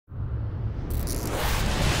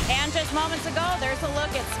just moments ago. There's a look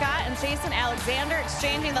at Scott and Jason Alexander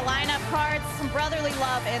exchanging the lineup cards. Some brotherly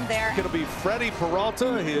love in there. It'll be Freddie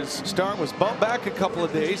Peralta. His start was bumped back a couple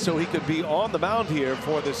of days so he could be on the mound here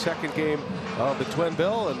for the second game of the Twin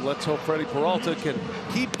Bill. And let's hope Freddie Peralta can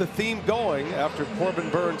keep the theme going after Corbin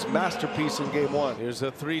Burns' masterpiece in game one. Here's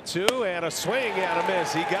a 3-2 and a swing and a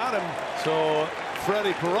miss. He got him. So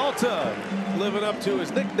Freddie Peralta living up to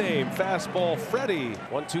his nickname, Fastball Freddie.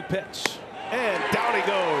 1-2 pitch. And down he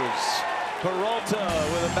goes. Peralta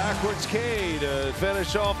with a backwards K to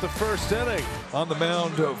finish off the first inning. On the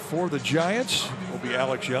mound for the Giants will be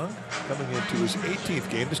Alex Young, coming into his 18th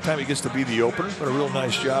game. This time he gets to be the opener, but a real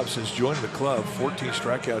nice job since joining the club. 14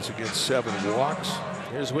 strikeouts against 7 walks.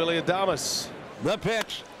 Here's Willie Adames. The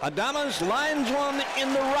pitch. Adames lines one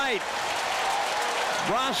in the right.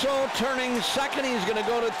 Brasso turning second. He's going to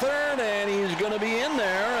go to third, and he's going to be in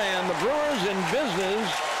there. And the Brewers in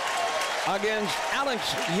business against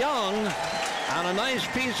Alex Young on a nice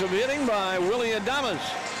piece of hitting by Willie Adames.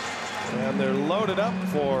 And they're loaded up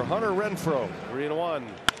for Hunter Renfroe. 3-1.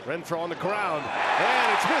 Renfroe on the ground.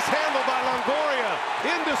 And it's mishandled by Longoria.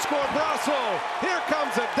 In to score Brasso. Here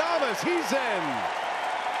comes Adames. He's in.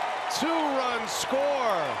 2-run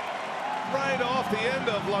score. Right off the end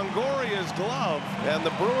of Longoria's glove. And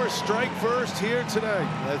the Brewers strike first here tonight.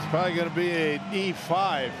 That's probably going to be an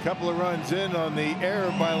E5. Couple of runs in on the error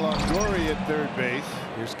by Longoria at third base.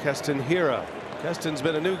 Here's Keston Hiura. Keston's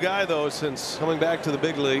been a new guy though since coming back to the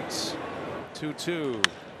big leagues. 2-2.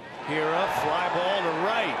 Hiura, fly ball to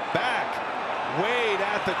right. Back. Wade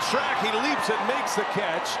at the track. He leaps and makes the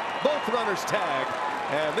catch. Both runners tag.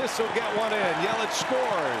 And this will get one in. Yelich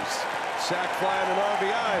scores. Sac fly and an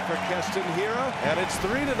RBI for Keston Hiura, and it's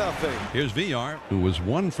 3-0. Here's VR, who was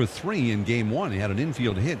 1 for 3 in game one. He had an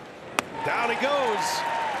infield hit. Down he goes.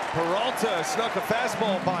 Peralta snuck a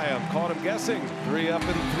fastball by him, caught him guessing. 3 up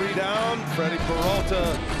and 3 down. Freddie Peralta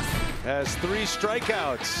has 3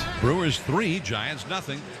 strikeouts. Brewers 3, Giants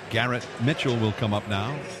nothing. Garrett Mitchell will come up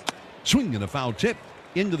now. Swing and a foul tip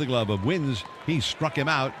into the glove of Wins. He struck him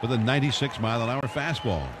out with a 96-mile-an-hour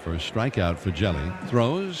fastball. First strikeout for Jelly.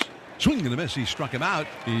 Throws. Swing and a miss. He struck him out.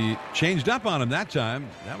 He changed up on him that time.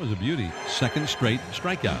 That was a beauty. Second straight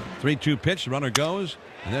strikeout. 3-2 pitch. The runner goes.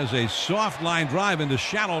 And there's a soft line drive into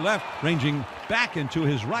shallow left, ranging back into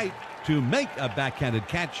his right to make a backhanded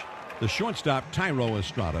catch. The shortstop, Thairo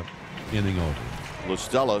Estrada, inning over.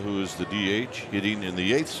 LaStella, who is the DH, hitting in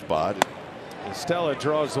the 8th spot. Stella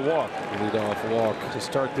draws the walk. Leadoff walk to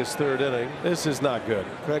start this third inning. This is not good.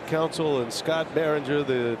 Craig Counsell and Scott Behringer,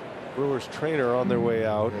 the Brewers trainer, on their way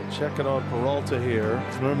out and checking on Peralta here.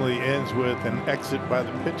 It normally ends with an exit by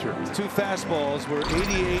the pitcher. 2 fastballs were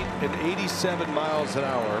 88 and 87 miles an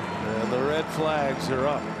hour, and the red flags are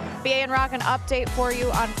up. BA and Rock, an update for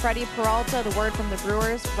you on Freddie Peralta. The word from the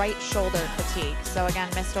Brewers, right shoulder fatigue. So again,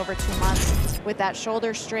 missed over 2 months with that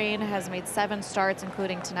shoulder strain. Has made 7 starts,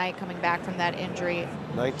 including tonight, coming back from that injury.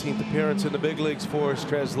 19th appearance in the big leagues for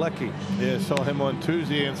Strzelecki. Yeah, saw him on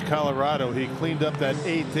Tuesday against Colorado. He cleaned up that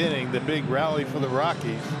 8th inning, the big rally for the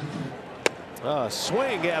Rockies.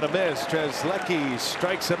 Swing and a miss. Strzelecki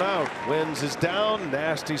strikes him out. Wins is down.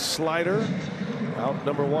 Nasty slider. Out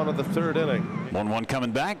number 1 of the third inning. 1-1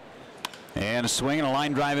 coming back. And a swing and a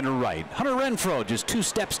line drive into right. Hunter Renfroe just 2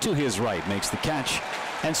 steps to his right, makes the catch.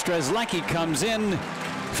 And Strzelecki comes in,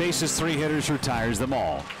 faces 3 hitters, retires them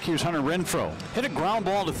all. Here's Hunter Renfroe. Hit a ground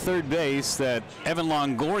ball to third base that Evan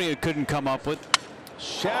Longoria couldn't come up with.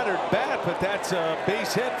 Shattered bat, but that's a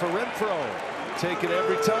base hit for Renfroe. Take it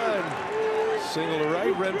every time. Single to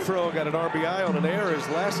right. Renfroe got an RBI on an error his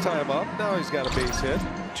last time up. Now he's got a base hit.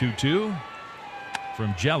 2-2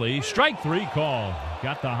 from Jelly. Strike 3 call.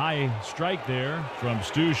 Got the high strike there from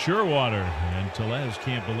Stu Sherwater, and Tellez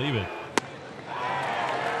can't believe it.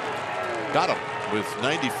 Got him with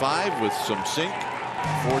 95 with some sink.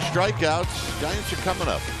 4 strikeouts. Giants are coming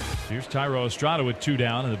up. Here's Thairo Estrada with 2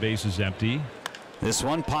 down and the base is empty. This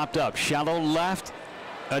one popped up shallow left.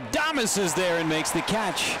 Adames is there and makes the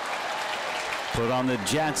catch. Put on the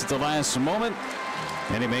Jets at the last moment,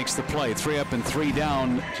 and he makes the play. 3 up and 3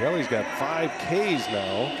 down. Jelly's got 5 Ks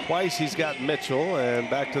now. Twice he's got Mitchell, and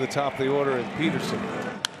back to the top of the order is Peterson.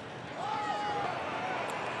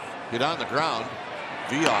 Hit on the ground.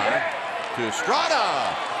 VR to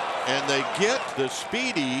Estrada. And they get the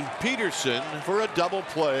speedy Peterson for a double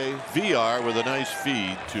play. VR with a nice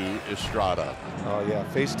feed to Estrada. Oh yeah,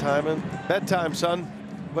 FaceTiming. Bedtime, son.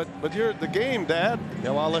 But you're at the game, Dad.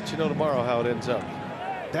 Yeah, well, I'll let you know tomorrow how it ends up.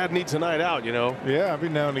 Dad needs a night out, you know. Yeah, every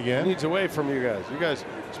now and again. He needs away from you guys. You guys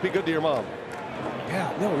just be good to your mom.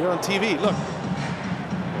 Yeah, no, you're on TV. Look.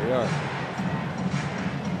 There you are.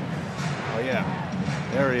 Oh yeah.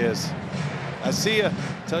 There he is. I see you.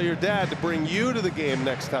 Tell your dad to bring you to the game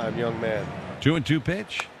next time, young man. 2-2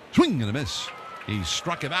 pitch. Swing and a miss. He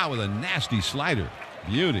struck him out with a nasty slider.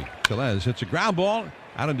 Beauty. Tellez hits a ground ball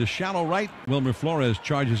out into shallow right. Wilmer Flores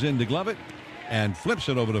charges in to glove it and flips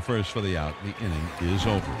it over to first for the out. The inning is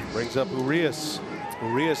over. Brings up Urias.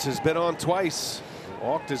 Urias has been on twice.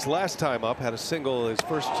 Walked his last time up. Had a single his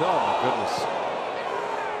first time. Oh, my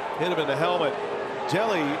goodness. Hit him in the helmet.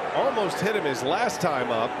 Jelly almost hit him his last time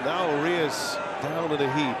up. Now Urias down to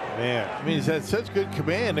the heap. Man, I mean, he's had such good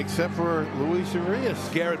command except for Luis Urias.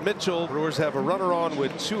 Garrett Mitchell. Brewers have a runner on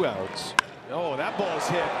with 2 outs. Oh, that ball's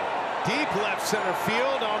hit deep left center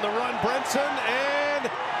field on the run. Brinson, and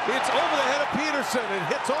it's over the head of Peterson. It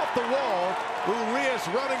hits off the wall. Urias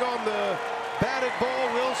running on the batted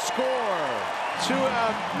ball will score.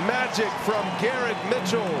 2-out magic from Garrett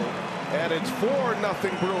Mitchell. And it's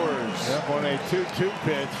 4-0 Brewers. Yep, on a 2-2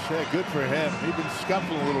 pitch. Yeah, good for him. He's been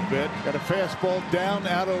scuffling a little bit. Got a fastball down,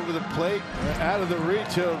 out over the plate, out of the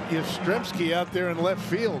reach of Yastrzemski out there in left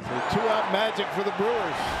field. 2-out magic for the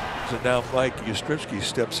Brewers. So now Mike Yastrzemski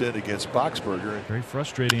steps in against Boxberger. Very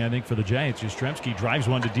frustrating, I think, for the Giants. Yastrzemski drives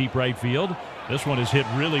one to deep right field. This one is hit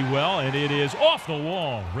really well, and it is off the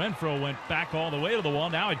wall. Renfroe went back all the way to the wall.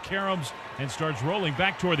 Now it caroms and starts rolling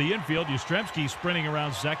back toward the infield. Yastrzemski sprinting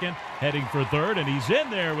around second, heading for third, and he's in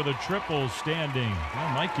there with a triple standing. Well,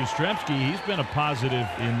 Mike Yastrzemski, he's been a positive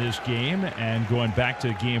in this game, and going back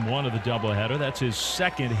to game 1 of the doubleheader, that's his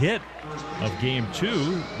second hit of game 2.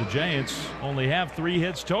 The Giants only have 3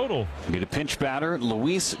 hits total. Be the pinch batter,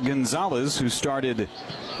 Luis Gonzalez, who started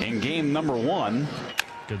in game number 1.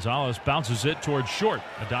 Gonzalez bounces it towards short.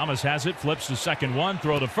 Adames has it, flips to second one,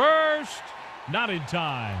 throw to first. Not in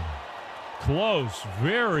time. Close,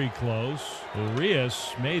 very close.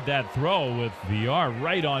 Urias made that throw with VR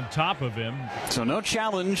right on top of him. So no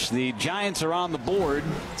challenge. The Giants are on the board.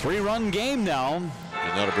 3-run game now. And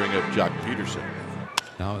that'll bring up Jock Peterson.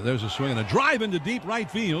 Now there's a swing and a drive into deep right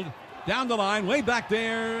field. Down the line, way back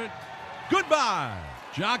there. Goodbye.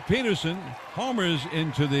 Jock Peterson homers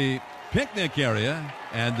into the picnic area,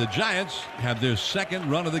 and the Giants have their second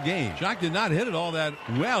run of the game. Jock did not hit it all that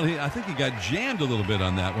well. I think he got jammed a little bit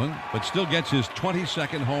on that one, but still gets his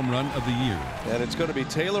 22nd home run of the year. And it's going to be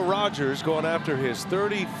Taylor Rogers going after his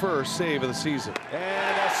 31st save of the season.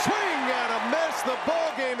 And a swing and a miss. The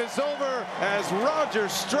ball game is over as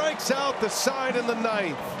Rogers strikes out the side in the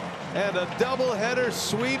 9th. And a doubleheader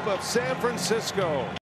sweep of San Francisco.